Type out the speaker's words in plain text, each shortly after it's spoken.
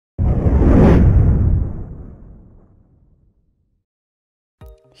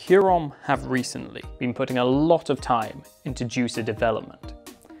Hurom have recently been putting a lot of time into juicer development,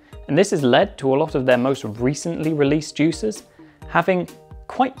 and this has led to a lot of their most recently released juicers having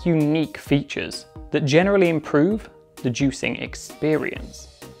quite unique features that generally improve the juicing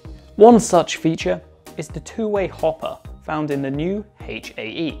experience. One such feature is the two-way hopper found in the new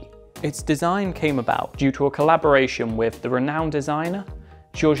H-AE. Its design came about due to a collaboration with the renowned designer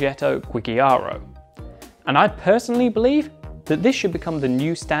Juicers.co.uk, and I personally believe that this should become the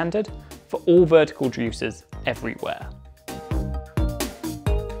new standard for all vertical juicers everywhere.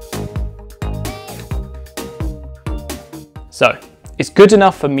 So, it's good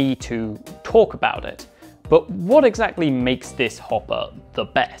enough for me to talk about it, but what exactly makes this hopper the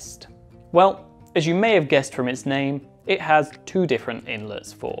best? Well, as you may have guessed from its name, it has two different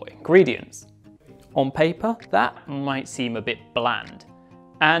inlets for ingredients. On paper, that might seem a bit bland,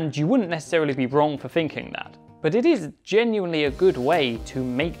 and you wouldn't necessarily be wrong for thinking that, but it is genuinely a good way to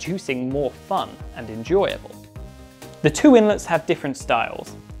make juicing more fun and enjoyable. The two inlets have different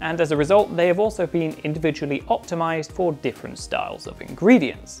styles, and as a result they have also been individually optimized for different styles of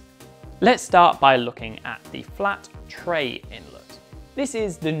ingredients. Let's start by looking at the flat tray inlet. This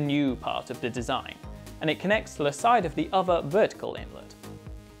is the new part of the design, and it connects to the side of the other vertical inlet.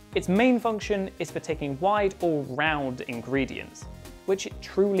 Its main function is for taking wide or round ingredients, which it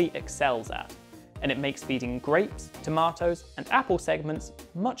truly excels at, and it makes feeding grapes, tomatoes and apple segments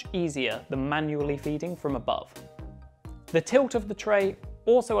much easier than manually feeding from above. The tilt of the tray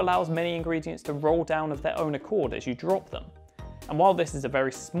also allows many ingredients to roll down of their own accord as you drop them, and while this is a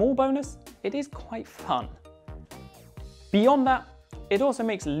very small bonus, it is quite fun. Beyond that, it also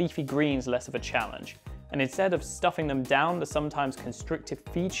makes leafy greens less of a challenge, and instead of stuffing them down the sometimes constrictive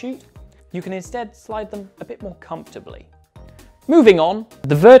feed chute, you can instead slide them a bit more comfortably. Moving on,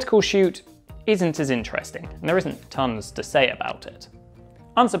 the vertical chute isn't as interesting, and there isn't tons to say about it.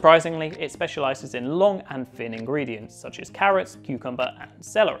 Unsurprisingly, it specialises in long and thin ingredients such as carrots, cucumber and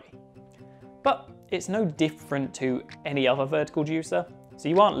celery. But it's no different to any other vertical juicer, so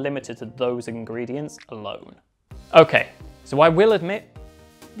you aren't limited to those ingredients alone. Okay, so I will admit,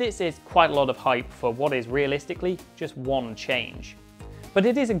 this is quite a lot of hype for what is realistically just one change. But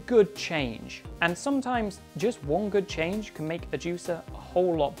it is a good change, and sometimes just one good change can make a juicer a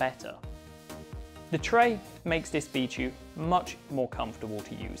whole lot better. The tray makes this feed chute much more comfortable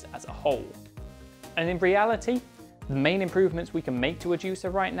to use as a whole. And in reality, the main improvements we can make to a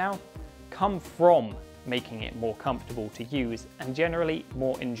juicer right now come from making it more comfortable to use and generally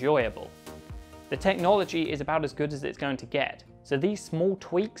more enjoyable. The technology is about as good as it's going to get, so these small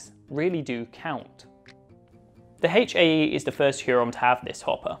tweaks really do count. The H-AE is the first Hurom to have this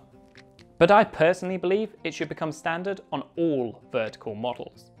hopper, but I personally believe it should become standard on all vertical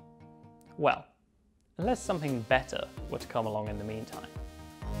models. Well, unless something better were to come along in the meantime.